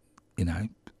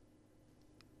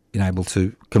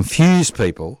 confuse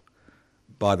people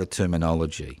by the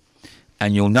terminology.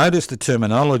 And you'll notice the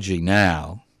terminology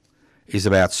now is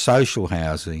about social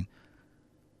housing,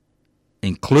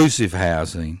 inclusive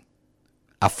housing,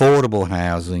 affordable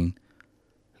housing,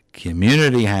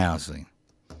 community housing.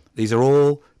 These are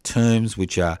all terms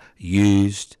which are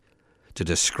used to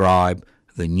describe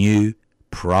the new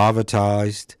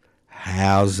privatised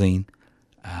housing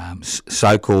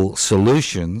so-called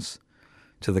solutions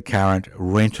to the current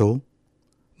rental,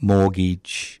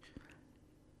 mortgage,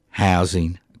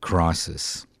 housing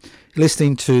crisis. You're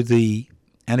listening to the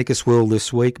Anarchist World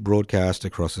This Week, broadcast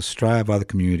across Australia by the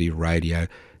Community Radio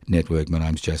Network. My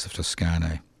name's Joseph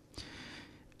Toscano.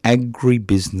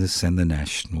 Agribusiness and the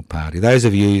National Party. Those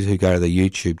of you who go to the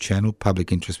YouTube channel,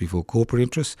 Public Interest Before Corporate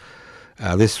Interest,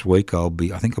 this week I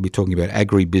think I'll be talking about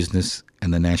agribusiness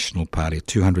and the National Party, a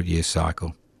 200-year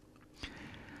cycle.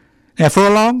 Now, for a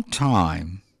long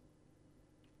time,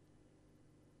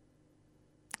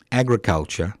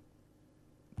 agriculture,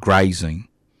 grazing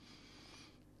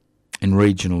in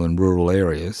regional and rural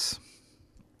areas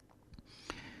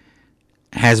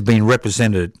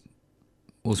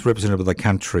was represented by the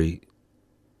Country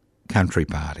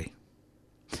Party.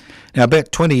 Now,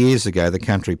 about 20 years ago, the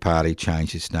Country Party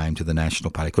changed its name to the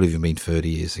National Party. It could have even been 30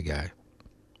 years ago.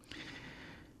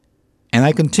 And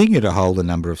they continue to hold a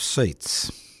number of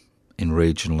seats in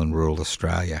regional and rural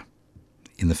Australia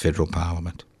in the federal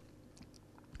parliament.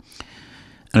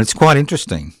 And it's quite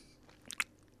interesting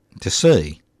to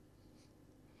see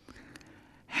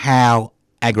how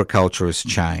agriculture has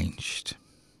changed.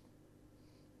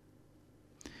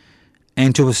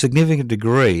 And to a significant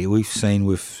degree, we've seen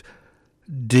with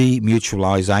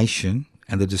demutualisation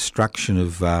and the destruction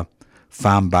of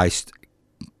farm-based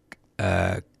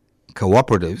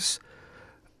cooperatives,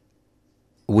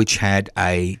 which had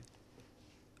a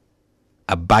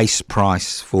base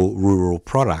price for rural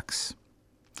products.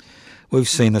 We've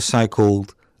seen the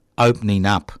so-called opening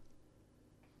up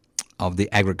of the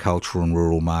agricultural and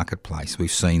rural marketplace.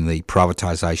 We've seen the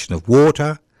privatisation of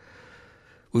water.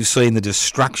 We've seen the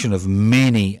destruction of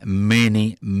many,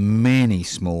 many, many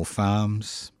small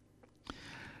farms.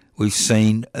 We've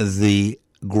seen the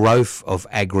growth of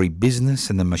agribusiness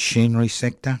and the machinery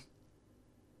sector.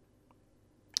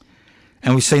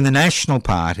 And we've seen the National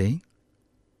Party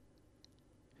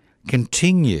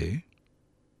continue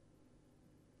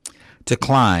to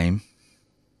claim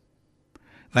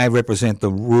they represent the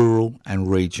rural and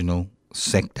regional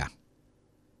sector.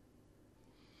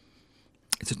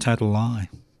 It's a total lie.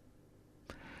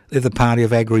 They're the party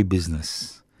of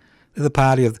agribusiness. They're the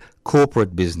party of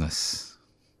corporate business.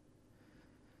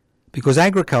 Because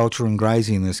agriculture and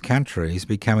grazing in this country is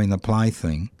becoming the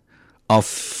plaything of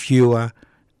fewer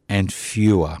and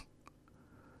fewer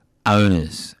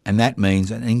owners. And that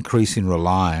means an increase in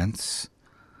reliance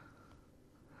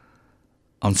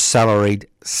on salaried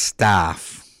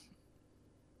staff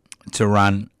to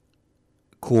run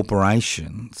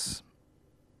corporations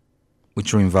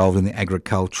which are involved in the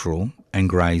agricultural and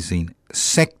grazing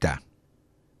sector.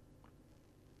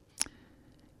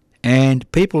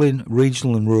 And people in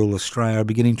regional and rural Australia are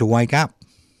beginning to wake up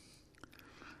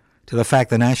to the fact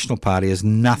the National Party has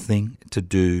nothing to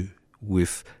do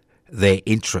with their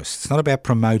interests. It's not about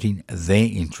promoting their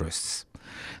interests.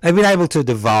 They've been able to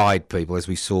divide people, as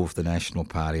we saw with the National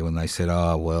Party when they said,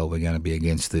 oh, well, we're going to be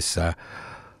against this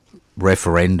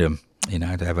referendum,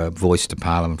 to have a voice to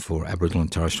Parliament for Aboriginal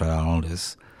and Torres Strait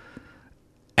Islanders,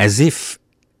 as if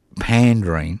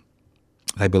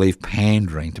they believe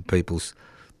pandering to people's,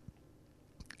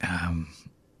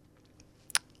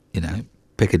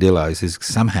 peccadillos is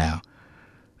somehow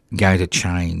going to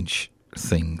change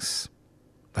things.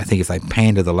 I think if they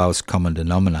pander the lowest common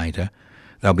denominator,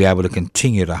 they'll be able to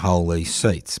continue to hold these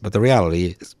seats. But the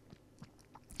reality is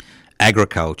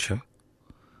agriculture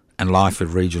and life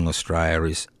of regional Australia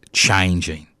is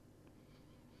changing.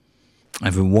 And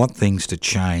if we want things to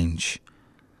change,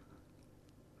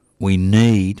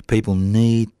 people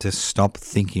need to stop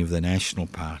thinking of the National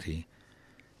Party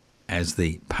as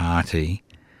the party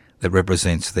that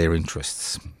represents their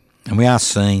interests. And we are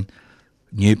seeing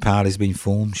new parties being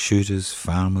formed, shooters,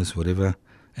 farmers, whatever,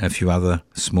 and a few other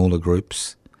smaller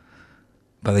groups.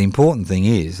 But the important thing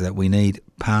is that we need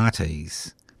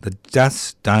parties that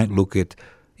just don't look at,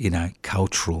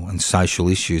 cultural and social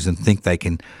issues and think they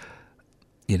can,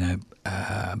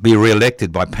 be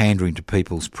re-elected by pandering to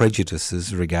people's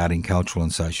prejudices regarding cultural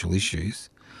and social issues.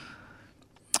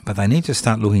 But they need to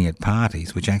start looking at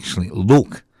parties which actually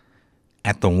look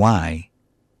at the way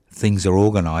things are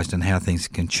organised and how things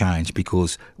can change,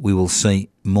 because we will see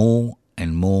more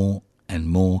and more and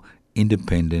more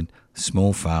independent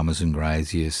small farmers and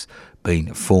graziers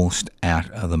being forced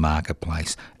out of the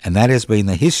marketplace. And that has been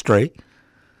the history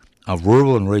of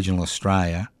rural and regional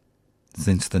Australia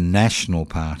since the National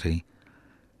Party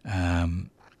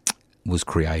was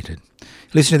created.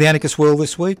 Listen to The Anarchist World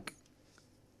this week,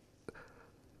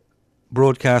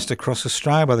 broadcast across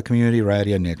Australia by the Community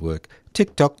Radio Network.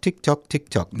 TikTok, TikTok,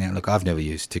 TikTok. Now, look, I've never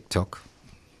used TikTok,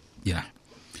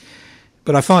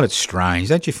 but I find it strange.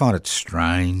 Don't you find it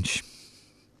strange?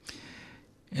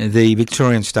 The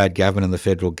Victorian State Government and the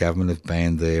Federal Government have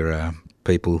banned their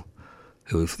people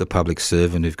who are the public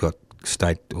servant who've got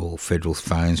state or federal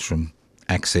phones from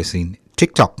accessing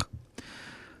TikTok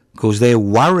because they're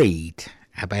worried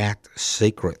about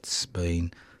secrets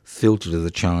being filter to the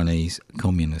Chinese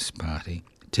Communist Party,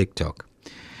 TikTok.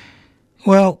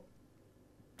 Well,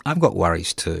 I've got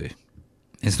worries too.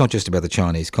 It's not just about the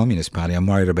Chinese Communist Party. I'm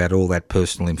worried about all that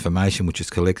personal information which is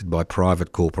collected by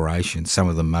private corporations, some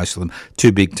of them, most of them,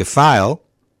 too big to fail,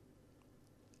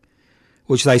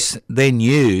 which they then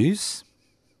use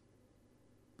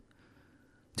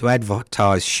to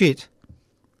advertise shit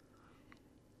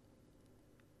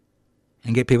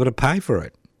and get people to pay for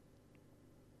it.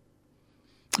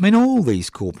 I mean, all these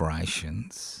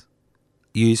corporations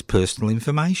use personal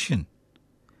information.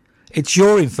 It's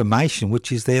your information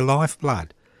which is their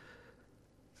lifeblood.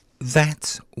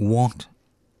 That's what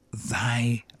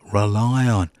they rely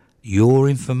on, your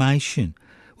information.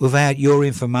 Without your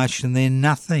information, they're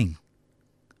nothing.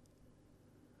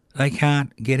 They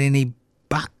can't get any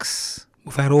bucks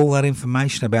without all that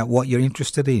information about what you're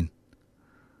interested in.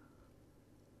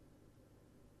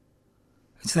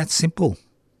 It's that simple.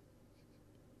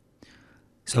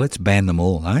 So let's ban them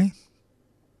all, eh?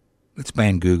 Let's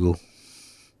ban Google,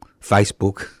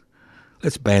 Facebook.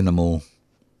 Let's ban them all.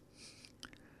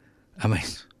 I mean,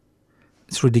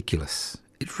 it's ridiculous.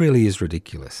 It really is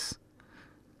ridiculous.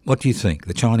 What do you think?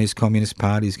 The Chinese Communist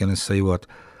Party is going to see what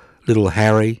little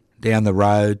Harry down the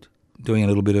road doing a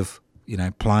little bit of,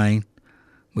 playing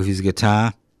with his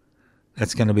guitar?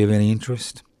 That's going to be of any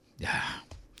interest? Yeah.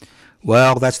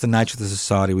 Well, that's the nature of the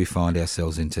society we find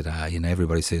ourselves in today.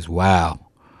 Everybody says, wow,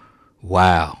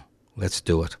 let's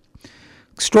do it.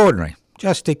 Extraordinary,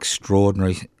 just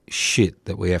extraordinary shit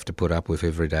that we have to put up with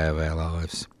every day of our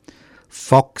lives.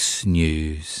 Fox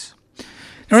News.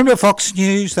 Now, remember Fox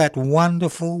News, that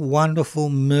wonderful, wonderful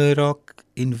Murdoch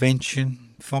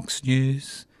invention, Fox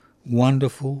News?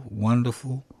 Wonderful,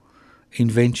 wonderful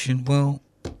invention. Well,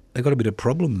 they've got a bit of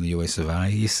problem in the US of A,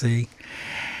 you see.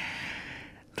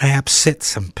 They upset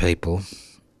some people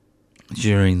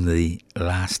during the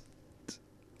last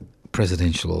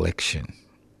presidential election.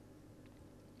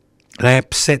 They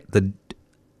upset the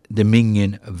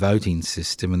Dominion voting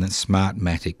system and the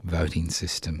Smartmatic voting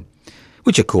system,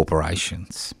 which are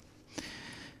corporations,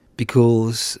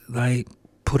 because they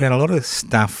put out a lot of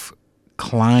stuff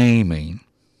claiming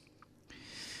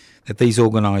that these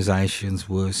organisations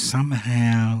were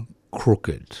somehow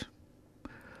crooked.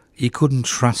 You couldn't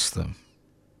trust them.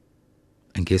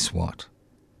 And guess what?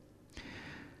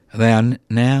 They are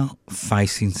now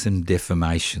facing some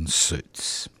defamation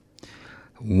suits.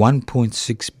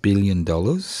 $1.6 billion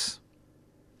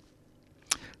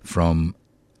from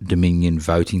Dominion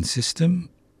voting system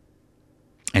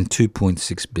and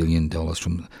 $2.6 billion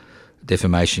from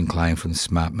defamation claim from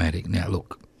Smartmatic. Now,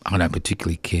 look, I don't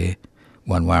particularly care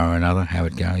one way or another how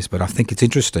it goes, but I think it's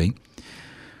interesting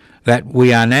that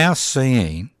we are now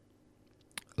seeing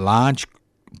large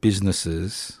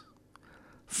businesses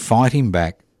fighting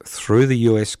back through the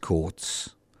US courts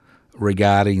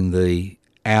regarding the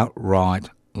outright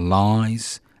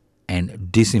lies and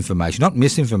disinformation, not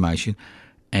misinformation,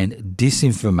 and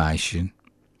disinformation,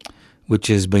 which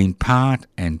has been part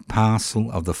and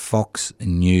parcel of the Fox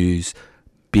News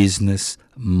business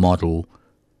model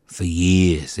for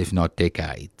years, if not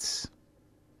decades.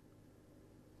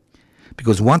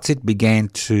 Because once it began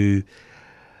to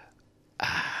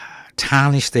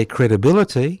tarnish their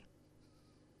credibility,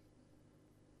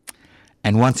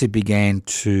 and once it began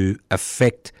to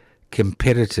affect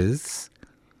competitors'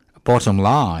 bottom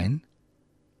line,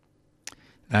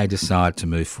 they decided to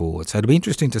move forward. So it'll be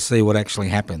interesting to see what actually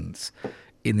happens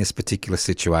in this particular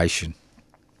situation.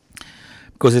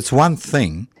 Because it's one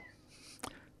thing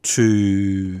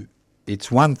to put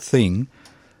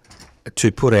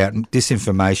out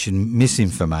disinformation,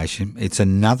 misinformation. It's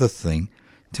another thing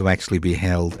to actually be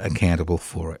held accountable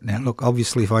for it. Now, look,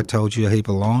 obviously, if I told you a heap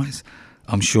of lies,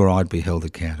 I'm sure I'd be held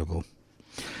accountable.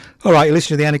 All right, you're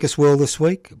listening to The Anarchist World This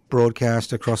Week,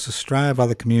 broadcast across Australia via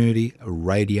the Community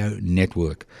Radio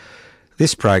Network.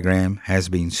 This program has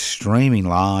been streaming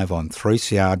live on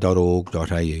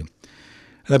 3cr.org.au.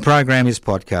 The program is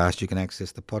podcast. You can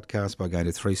access the podcast by going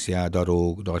to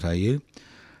 3cr.org.au.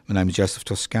 My name is Joseph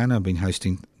Toscano. I've been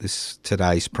hosting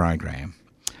today's program.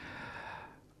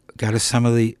 Go to some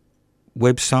of the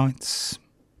websites: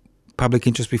 Public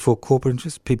Interest Before Corporate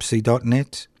Interest,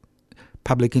 pipc.net,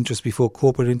 Public Interest Before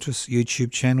Corporate Interest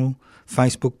YouTube channel,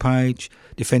 Facebook page,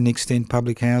 Defend and Extend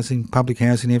Public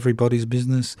Housing Everybody's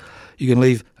Business. You can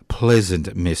leave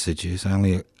pleasant messages. I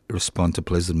only respond to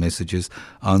pleasant messages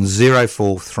on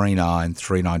 0439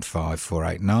 395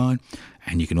 489.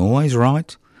 And you can always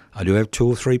write. I do have 2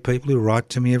 or 3 people who write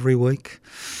to me every week.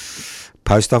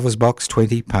 Post Office Box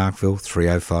 20, Parkville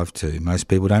 3052. Most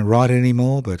people don't write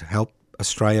anymore, but help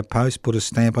Australia Post. Put a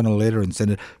stamp on a letter and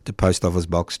send it to Post Office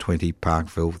Box 20,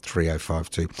 Parkville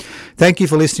 3052. Thank you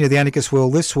for listening to The Anarchist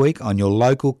World this week on your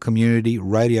local community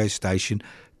radio station,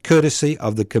 courtesy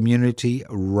of the Community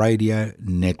Radio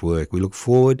Network. We look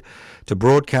forward to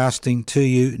broadcasting to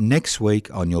you next week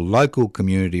on your local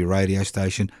community radio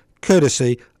station,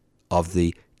 courtesy of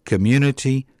the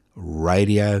Community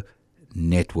Radio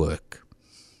Network.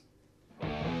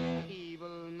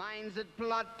 Evil minds that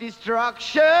plot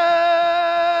destruction,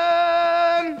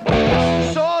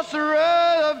 sorcerer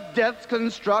of death's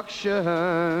construction.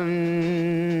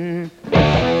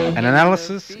 An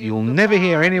analysis you'll never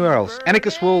hear anywhere else.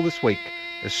 Anarchist World this week.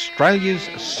 Australia's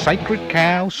Sacred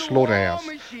Cow Slaughterhouse.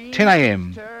 10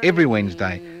 a.m. every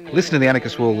Wednesday. Listen to The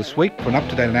Anarchist World this week for an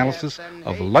up-to-date analysis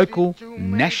of local,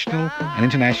 national and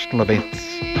international events.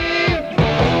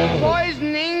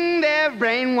 Poisoning their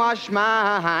brainwashed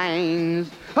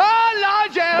minds. Oh,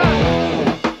 Lord,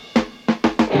 yeah.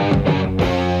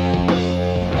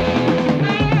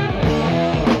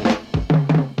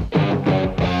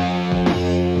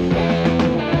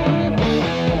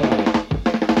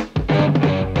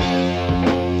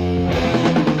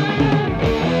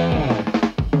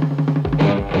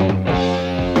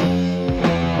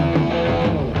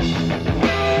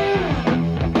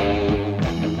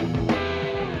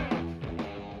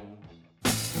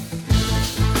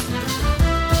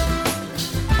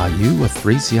 Are you a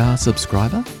 3CR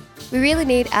subscriber? We really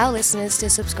need our listeners to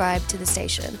subscribe to the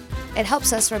station. It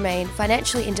helps us remain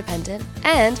financially independent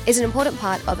and is an important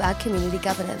part of our community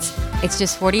governance. It's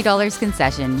just $40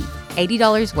 concession,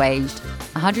 $80 waived,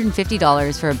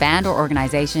 $150 for a band or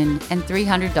organisation, and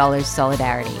 $300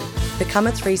 solidarity. Become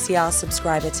a 3CR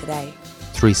subscriber today.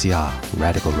 3CR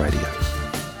Radical Radio.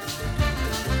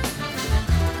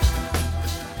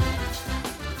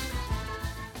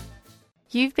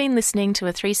 You've been listening to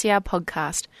a 3CR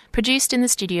podcast produced in the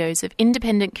studios of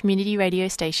independent community radio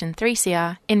station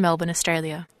 3CR in Melbourne,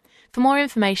 Australia. For more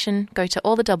information, go to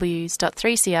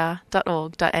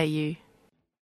allthews.3cr.org.au.